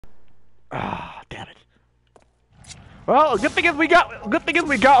Ah, damn it. Well, good thing is we got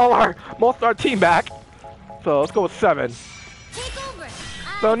most of our team back. So let's go with 7.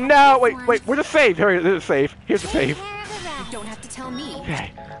 So now, wait, where's the save? Here, there's a save. Here's the save. You don't have to tell me.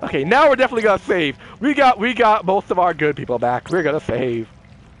 Okay, now we're definitely gonna save. We got most of our good people back. We're gonna save.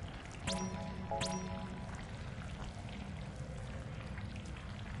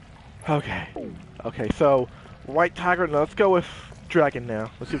 Okay, so White Tiger, now let's go with Dragon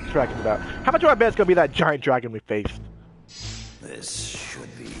now. Let's see what the Dragon's about. How much do I bet it's gonna be that giant dragon we faced? This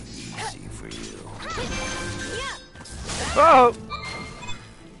should be easy for you. Oh!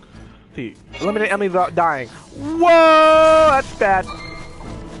 See, eliminate enemy without dying. Whoa! That's bad.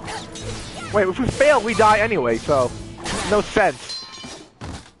 Wait, if we fail, we die anyway, so no sense.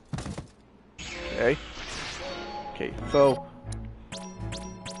 Okay. Okay, so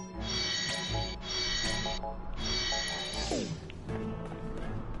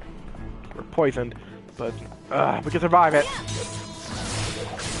we're poisoned, but we can survive it.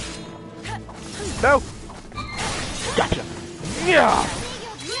 No! Gotcha! Yeah!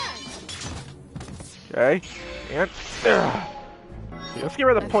 Okay, and let's get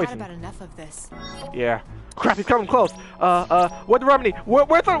rid of the poison. I've had about enough of this. Yeah. Crap, he's coming close. Where's the remedy?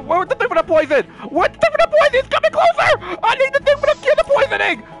 Where's the thing for the poison? What's the thing for the poison? It's coming closer! I need the thing for the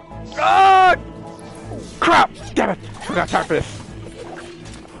poisoning! Crap! Damn it! I don't got time for this.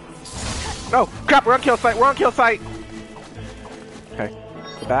 No! Crap, we're on kill site, Okay.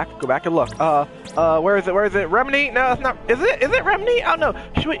 Go back and look. Where is it? Remedy? No, it's not. Is it remedy? I don't know.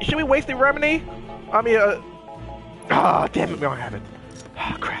 Should we waste the remedy? I mean, damn it, we don't have it.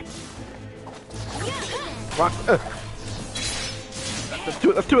 Crap. That's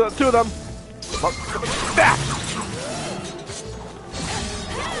two of them. Back.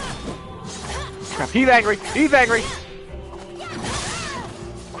 Crap, he's angry.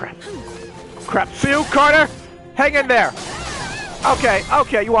 Crap, Sue, Carter, hang in there. Okay,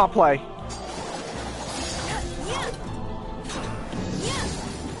 you wanna play.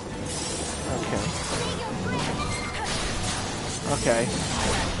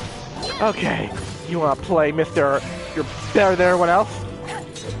 Okay, you wanna play, Mr. You're better than everyone else?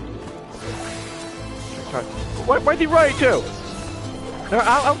 Where's he running to? No,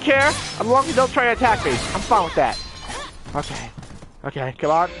 I don't care. As long as you don't try to attack me. I'm fine with that. Okay, come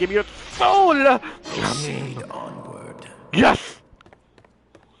on, give me your soul! Proceed onward. Yes!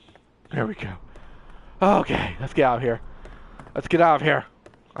 There we go. Okay, let's get out of here. I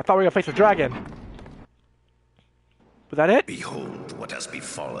thought we were gonna face a dragon. Was that it? Behold what has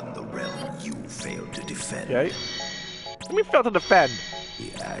befallen the realm you failed to defend. Okay. Let me fail to defend.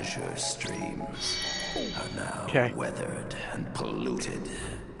 The azure streams are now weathered and polluted.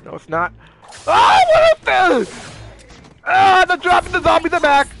 No, it's not. Oh, what is this? They're dropping the zombies are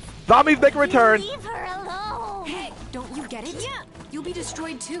back. Zombies make a return. Leave her alone. Hey, don't you get it? Yeah. You'll be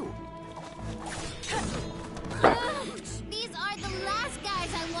destroyed too. These are the last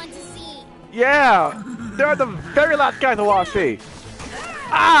guys I want to see. Yeah, they're the very last guys I want to see.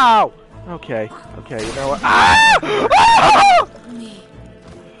 Ow! Okay, you know what? Ah! Ah!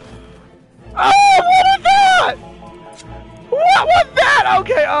 Oh, what was that? What was that?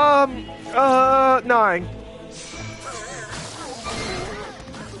 Okay, 9.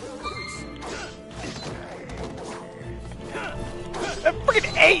 It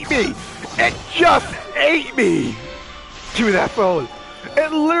freaking ate me! It just ate me! Give me that phone.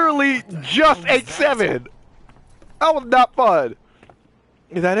 It literally just ate 7. That was not fun.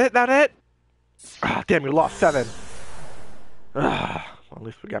 Is that it? Ah, damn, we lost 7. Well, at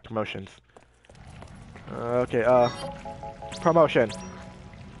least we got promotions. Okay, promotion.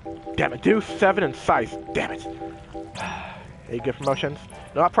 Damn it, Deuce, 7, and Size. Damn it. Any good promotions?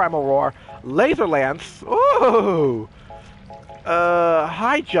 Not Primal Roar. Laser Lance. Ooh.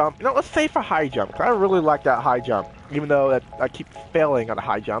 High jump. You know, let's say for high jump. I really like that high jump, even though I keep failing on the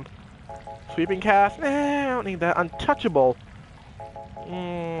high jump. Sweeping cast. I don't need that. Untouchable.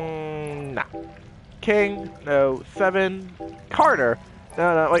 Nah. King. No. 7. Carter.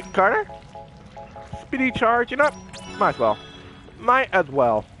 No. Wait, Carter. Speedy charge. You know what? Might as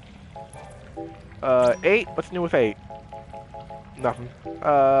well. 8. What's new with 8? Nothing.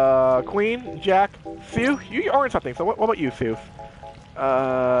 Queen, Jack, Sue, you earned something. So what about you, Sue?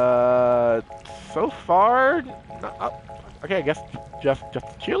 So far, okay, I guess just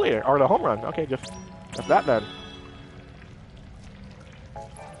cheerleader or the home run. Okay, just that then. All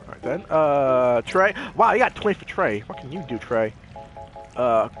right then. Trey. Wow, you got 20 for Trey. What can you do, Trey?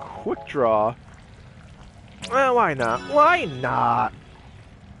 Quick draw. Well, why not?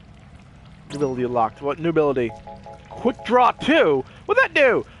 New ability locked. What new ability? Quick draw 2? What'd that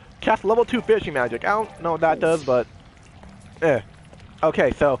do? Cast level 2 fishing magic. I don't know what that does, but...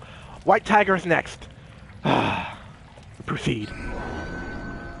 Okay, so... White Tiger's next. Proceed.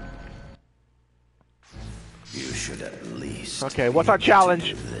 You should at least... Okay, what's our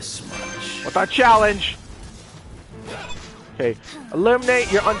challenge? This much. What's our challenge? Okay,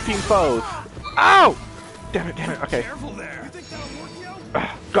 eliminate your unseen foes. Ow! Damn it, okay.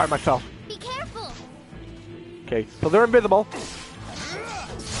 Guard myself. Be careful. Okay, so they're invisible.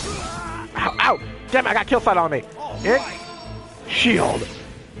 Ow, ow! Damn it, I got kill sight on me. And shield.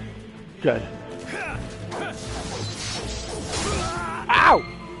 Good. Ow!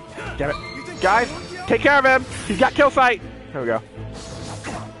 Damn it. Guys, take care of him. He's got kill sight. There we go.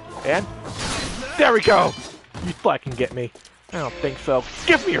 And there we go. You thought I can get me. I don't think so.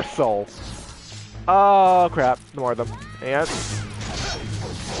 Give me your soul. Oh, crap. More of them. And...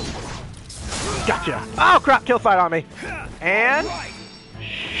 Gotcha. Oh, crap. Kill sight on me. And...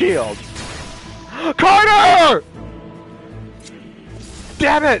 Shield. Carter!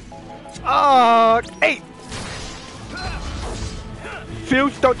 Damn it! 8!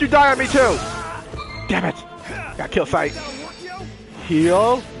 Zeus, don't you die on me, too! Damn it! Got kill sight.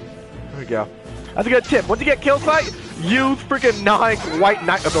 Heal. There we go. That's a good tip. Once you get kill sight, use freaking 9 White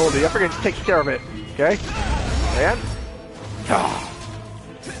Knight ability. That freaking takes care of it. Okay? And...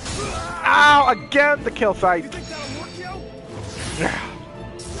 Ow! Again, the kill sight.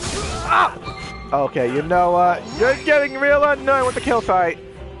 Ah! Okay, you know what? You're getting real annoying with the kill sight.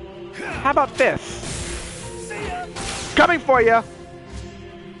 How about this? Coming for you!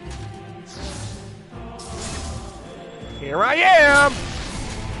 Here I am!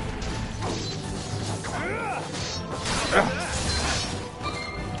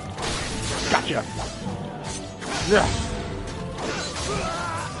 Gotcha!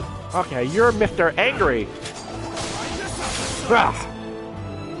 Okay, you're Mr. Angry.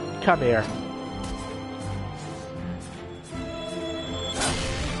 Come here.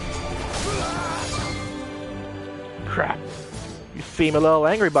 Crap. You seem a little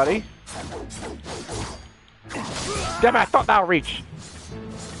angry, buddy. Damn it, I thought that would reach.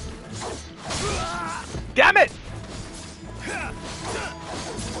 Damn it!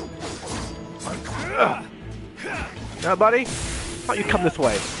 Now, buddy, why don't you come this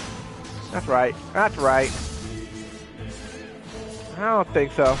way? That's right. That's right. I don't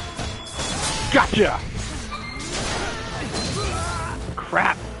think so. Gotcha!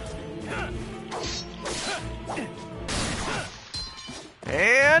 Crap.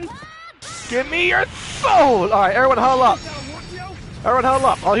 And give me your soul! Alright, everyone huddle up. Everyone huddle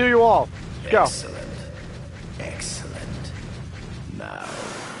up. I'll heal you all. Go. Excellent. Excellent. Now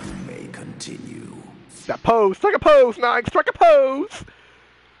you may continue. That pose. Strike a pose, Nine. Strike a pose.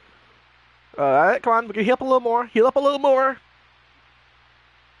 Alright, come on. We can heal up a little more. Heal up a little more.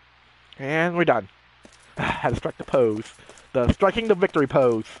 And we're done. Had to strike the pose. The striking the victory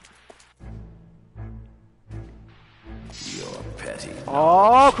pose. You're petty.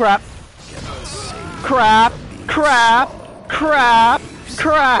 Oh, crap. Crap. Crap. Crap.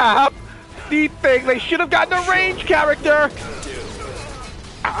 Crap. These things, they should have gotten a range character.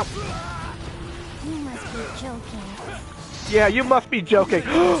 Ow. You must be joking. Yeah, you must be joking.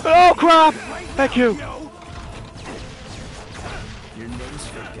 Oh, crap. Thank you. Your name's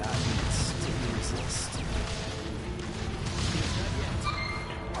forgotten. It still exists.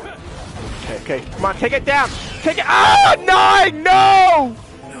 Okay. Come on, take it down. Take it. Ah, 9. No.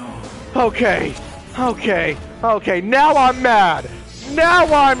 Okay. Now I'm mad.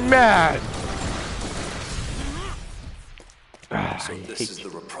 So this is the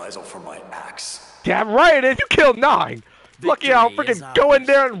reprisal for my axe. Damn right it is. You killed 9. Lucky I'll freaking go in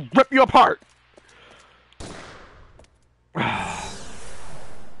there and rip you apart. Damn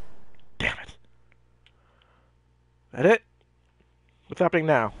it. That it? What's happening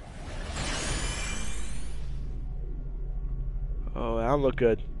now? Oh, that don't look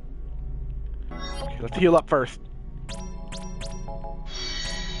good. Okay, let's heal up first.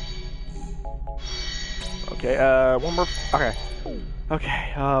 Okay, one more. Okay,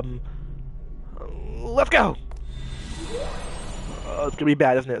 let's go! It's gonna be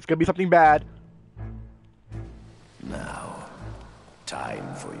bad, isn't it? It's gonna be something bad. Now,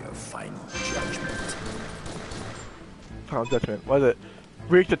 time for your final judgment. Final judgment. What is it?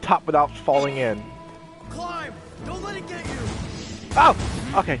 Reach the top without falling in. Climb! Don't let it get you! Oh!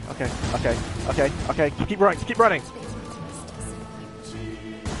 Okay. Keep running.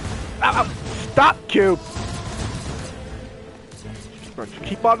 Ow! Stop, Cube!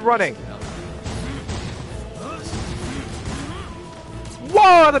 Keep on running.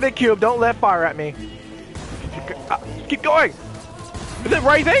 Whoa, the big cube! Don't let fire at me. Keep going. If Is it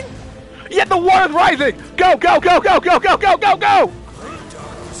rising? Yeah, the water's rising! Go, go, go, go, go, go, go, go, go!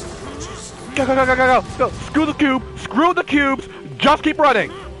 Go, go, go, go, go, go! Screw the cube! Screw the cubes! Just keep running!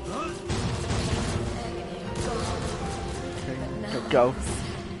 Okay, go.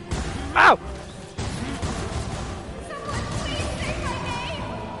 Ow!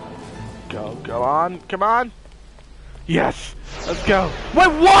 Go, go on, come on! Yes! Let's go! Wait,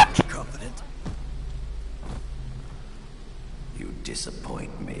 what?! Confident. You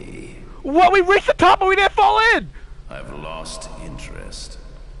disappoint me. What?! We reached the top and we didn't fall in!! I've lost interest.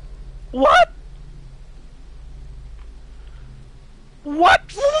 What?! What?!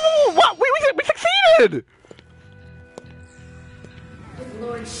 What?! We succeeded!! With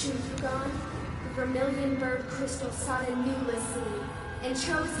Lord Shufugon, the Vermilion Bird Crystal sought a new Lassie, and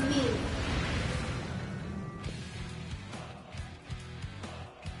chose me.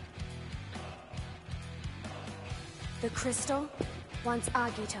 The crystal wants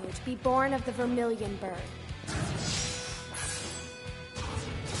Agito to be born of the Vermilion Bird.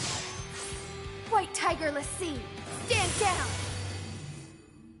 White Tiger Lassie, stand down!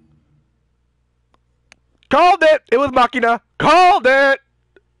 Called it! It was Machina! Called it!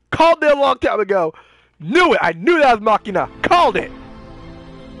 Called it a long time ago! Knew it! I knew that was Machina! Called it!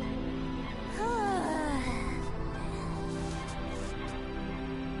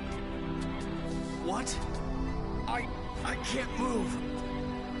 What? I can't move.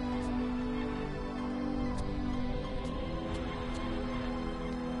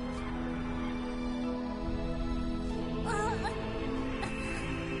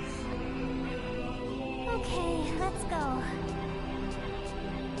 Okay, let's go.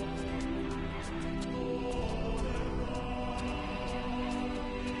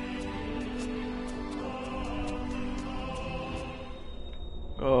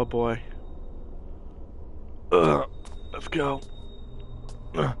 Oh boy. Let's go.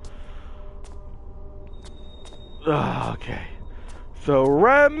 Okay. So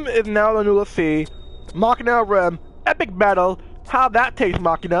Rem is now the new Lassie. Machina Rem. Epic battle. How that tastes,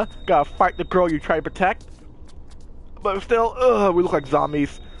 Machina? Gotta fight the girl you try to protect. But still, we look like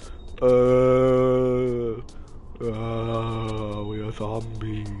zombies. We are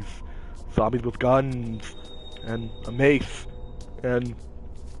zombies. Zombies with guns. And a mace. And,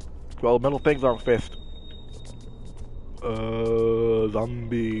 well, metal things on a fist.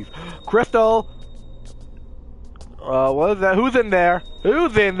 Zombies. Crystal! What is that? Who's in there?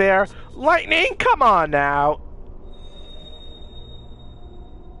 Who's in there? Lightning, come on now!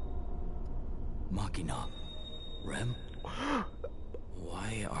 Machina. Rem?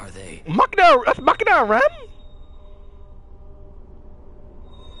 Why are they... Machina! That's Machina Rem?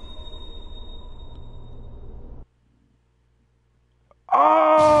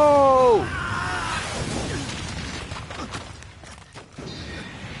 Oh!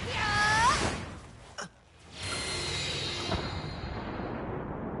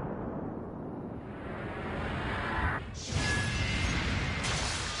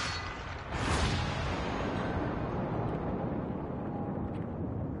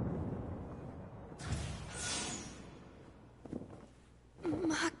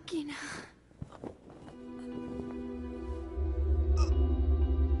 Machina.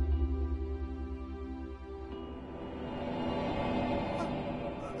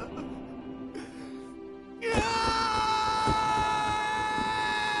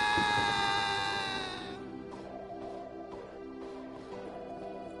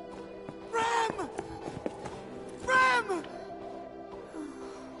 Rem! Rem!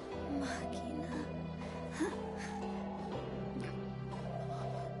 Machina.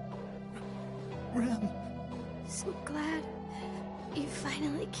 Rem! So glad you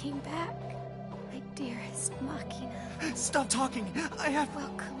finally came back, my dearest Machina. Stop talking! I have...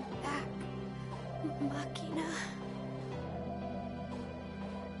 Welcome back, Machina.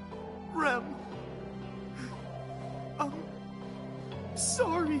 Rem! I'm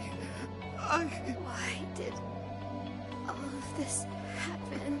sorry. Why did all of this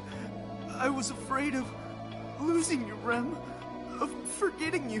happen? I was afraid of losing you, Rem. Of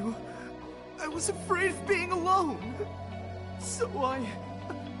forgetting you. I was afraid of being alone. So I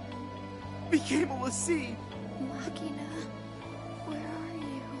became a Lassie. Machina, where are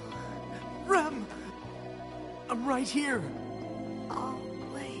you? Rem! I'm right here.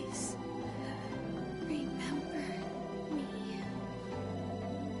 Always remember me.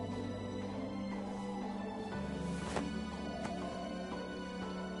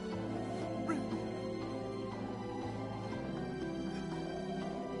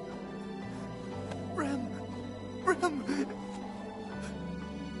 Rem! Rem!